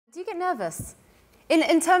Do you get nervous?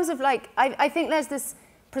 In terms of like, I think there's this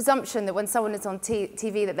presumption that when someone is on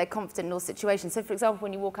TV that they're confident in all situations. So for example,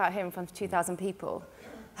 when you walk out here in front of 2,000 people,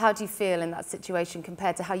 how do you feel in that situation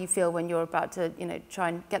compared to how you feel when you're about to, you know, try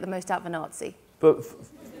and get the most out of a Nazi? But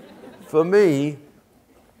for me,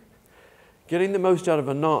 getting the most out of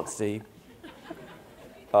a Nazi,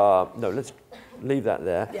 no, let's leave that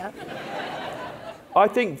there. Yeah. I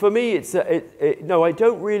think for me, it's no, I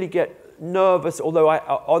don't really get nervous, although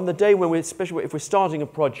on the day when we're, especially if we're starting a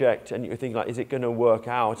project and you're thinking like, is it going to work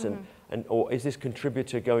out, or is this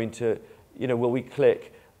contributor going to, you know, will we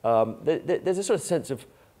click? There's a sort of sense of,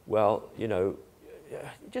 well, you know,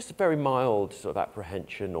 just a very mild sort of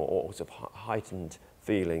apprehension or sort of heightened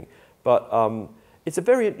feeling. But it's a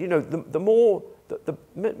very, you know,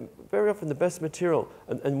 very often the best material,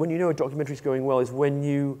 and when you know a documentary is going well, is when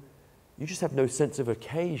you just have no sense of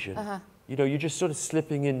occasion. You know, you're just sort of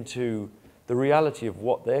slipping into the reality of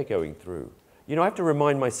what they're going through. You know, I have to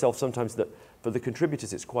remind myself sometimes that for the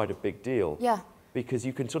contributors it's quite a big deal. Yeah. Because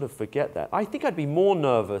you can sort of forget that. I think I'd be more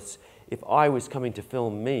nervous if I was coming to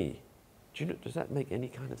film me. Do you know, does that make any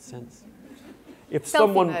kind of sense? If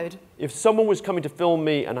someone was coming to film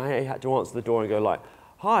me and I had to answer the door and go like,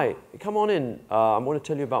 hi, come on in, I want to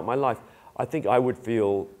tell you about my life, I think I would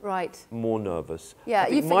feel more nervous. Yeah,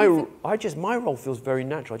 my role feels very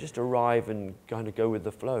natural. I just arrive and kind of go with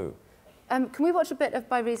the flow. Can we watch a bit of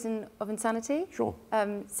By Reason of Insanity? Sure.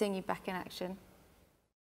 Seeing you back in action.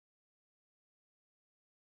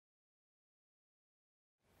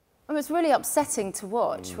 It's really upsetting to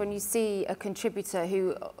watch when you see a contributor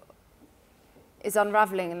who is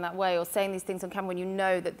unravelling in that way or saying these things on camera when you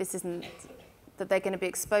know that this isn't, that they're going to be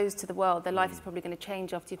exposed to the world, their life is probably going to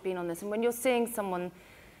change after you've been on this. And when you're seeing someone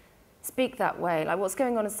speak that way, like what's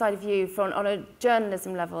going on inside of you on a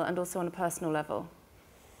journalism level and also on a personal level?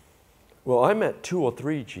 Well, I met 2 or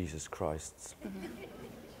 3 Jesus Christs.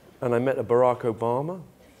 And I met a Barack Obama.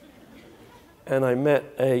 And I met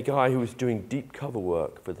a guy who was doing deep cover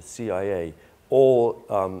work for the CIA,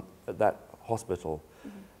 all at that hospital.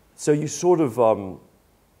 So you sort of,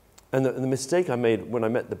 and the mistake I made when I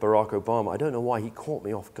met the Barack Obama, I don't know why, he caught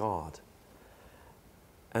me off guard.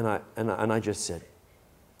 And I just said,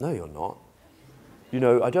 no, you're not. You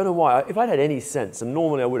know, I don't know why. If I'd had any sense, and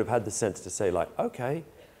normally I would have had the sense to say like, okay,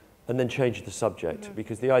 and then change the subject,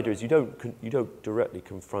 because the idea is you don't directly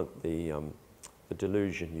confront the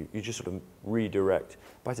delusion. You just sort of redirect.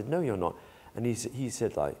 But I said, no, you're not. And he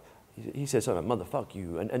said like, he said something like, motherfuck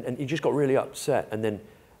you, and he just got really upset, and then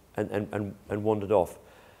and wandered off.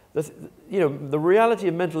 You know, the reality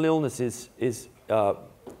of mental illness is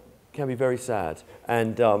can be very sad,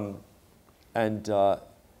 and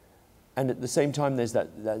at the same time there's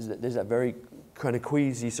that very kind of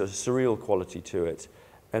queasy sort of surreal quality to it,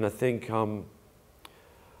 and I think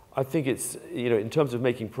it's, you know, in terms of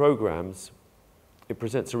making programs, it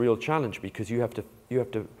presents a real challenge because you have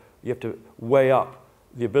to weigh up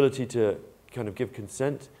the ability to kind of give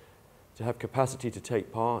consent, to have capacity to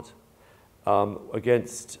take part,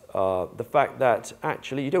 against the fact that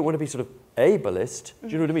actually you don't want to be sort of ableist. Do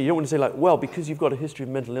you know what I mean? You don't want to say like, well, because you've got a history of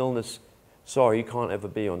mental illness, sorry, you can't ever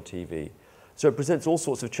be on TV. So it presents all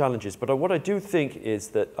sorts of challenges. But what I do think is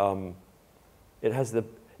that it has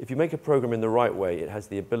if you make a program in the right way, it has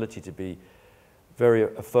the ability to be very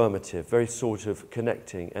affirmative, very sort of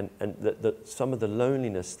connecting, and that some of the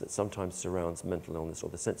loneliness that sometimes surrounds mental illness, or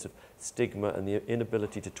the sense of stigma and the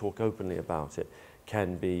inability to talk openly about it,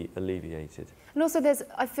 can be alleviated. And also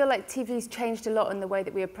I feel like TV's changed a lot in the way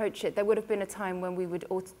that we approach it. There would have been a time when we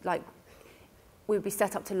would be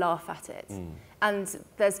set up to laugh at it. And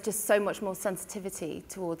there's just so much more sensitivity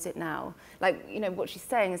towards it now. Like, you know, what she's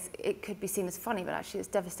saying is it could be seen as funny, but actually it's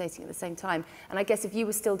devastating at the same time. And I guess if you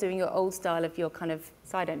were still doing your old style of your kind of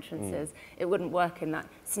side entrances, it wouldn't work in that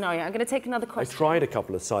scenario. I'm going to take another question. I tried a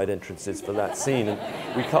couple of side entrances for that scene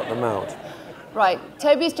and we cut them out. Right,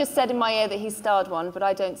 Toby's just said in my ear that he starred one, but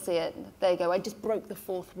I don't see it. There you go, I just broke the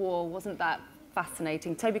 4th wall. Wasn't that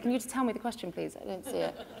fascinating? Toby, can you just tell me the question, please? I don't see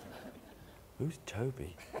it. Who's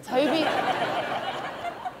Toby? Toby.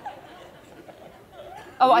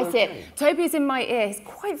 Oh, I see it. Toby's in my ear. He's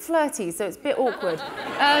quite flirty, so it's a bit awkward.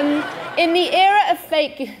 In the era of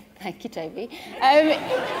fake... Thank you, Toby.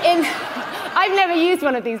 I've never used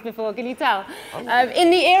one of these before, can you tell?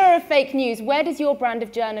 In the era of fake news, where does your brand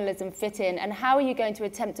of journalism fit in, and how are you going to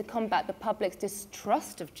attempt to combat the public's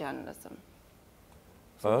distrust of journalism?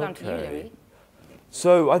 So down to you, Louis.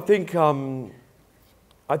 So I think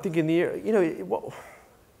in the era, you know,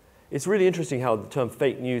 it's really interesting how the term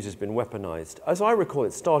fake news has been weaponized. As I recall,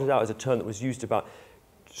 it started out as a term that was used about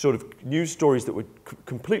sort of news stories that were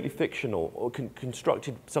completely fictional or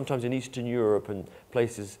constructed sometimes in Eastern Europe and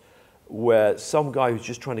places where some guy who's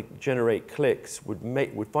just trying to generate clicks would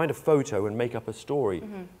find a photo and make up a story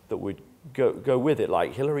that would go with it,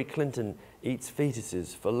 like Hillary Clinton eats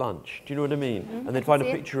fetuses for lunch. Do you know what I mean? And then find a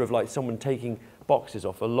picture of like someone taking boxes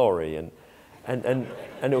off a lorry, and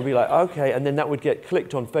it would be like, okay, and then that would get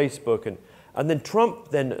clicked on Facebook, and then Trump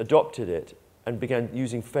then adopted it and began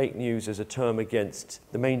using fake news as a term against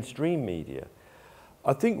the mainstream media.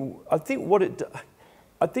 I think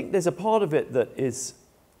there's a part of it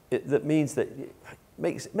that means that it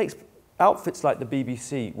makes outfits like the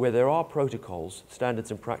BBC, where there are protocols,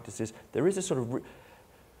 standards and practices, there is a sort of,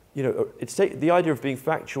 the idea of being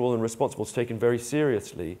factual and responsible is taken very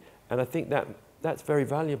seriously, and I think that's very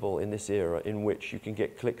valuable in this era in which you can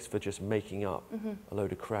get clicks for just making up a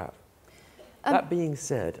load of crap. That being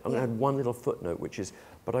said, I'm going to add one little footnote, which is,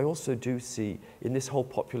 but I also do see in this whole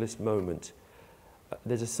populist moment,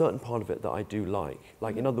 there's a certain part of it that I do like.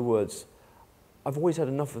 Like, in other words, I've always had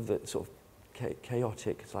enough of the sort of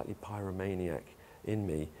chaotic, slightly pyromaniac in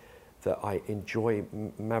me that I enjoy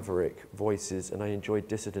maverick voices and I enjoy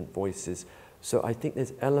dissident voices. So I think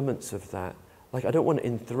there's elements of that. Like, I don't want to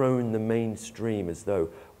enthrone the mainstream as though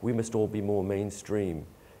we must all be more mainstream.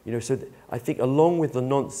 So I think along with the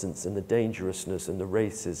nonsense and the dangerousness and the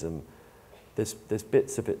racism, there's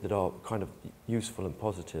bits of it that are kind of useful and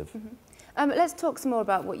positive. Let's talk some more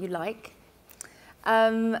about what you like.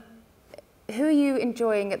 Who are you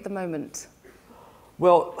enjoying at the moment?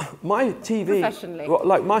 Well, my TV... Professionally. Well,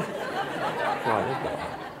 like my... Right, okay.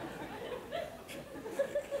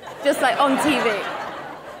 Just like on TV.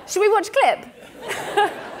 Should we watch clip?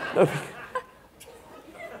 No.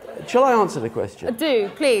 Shall I answer the question? Do,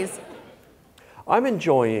 please. I'm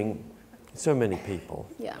enjoying so many people.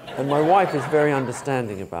 Yeah. And my wife is very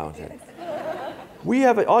understanding about it.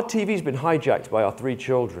 Our TV's been hijacked by our 3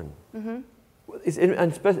 children.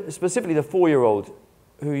 And specifically the 4-year-old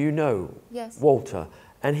who you know, Walter,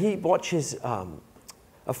 and he watches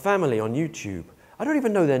a family on YouTube. I don't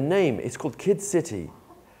even know their name. It's called Kid City.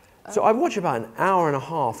 So I watch about an hour and a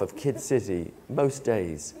half of Kid City most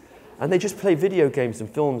days, and they just play video games and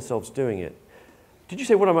film themselves doing it. Did you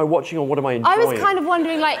say what am I watching or what am I enjoying? I was kind of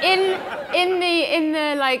wondering, like in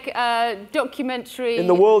the documentary. In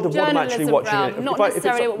the world of what I'm actually watching, realm, not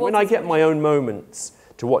necessarily what when I get my own moments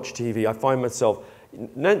to watch TV, I find myself.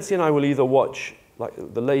 Nancy and I will either watch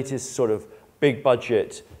like the latest sort of big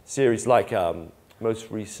budget series, like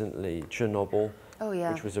most recently Chernobyl,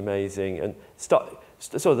 which was amazing, and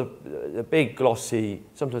so the big glossy,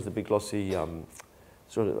 sometimes the big glossy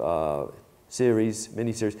sort of series,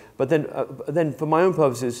 mini-series. But then for my own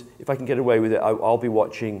purposes, if I can get away with it, I'll be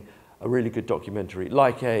watching a really good documentary,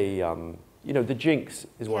 like The Jinx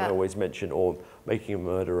is one I always mention, or Making a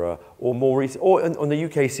Murderer, or more recent, or on the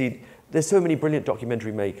UK scene, there's so many brilliant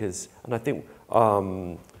documentary makers, and I think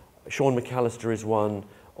Sean McAllister is one,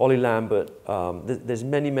 Ollie Lambert, there's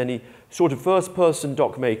many sort of first-person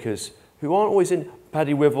doc makers who aren't always in,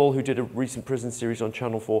 Paddy Wivel, who did a recent prison series on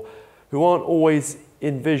Channel 4, who aren't always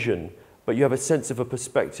in vision, but you have a sense of a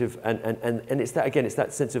perspective, and it's that, again, it's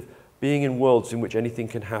that sense of being in worlds in which anything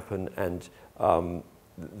can happen, and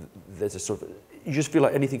there's a sort of, you just feel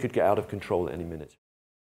like anything could get out of control at any minute.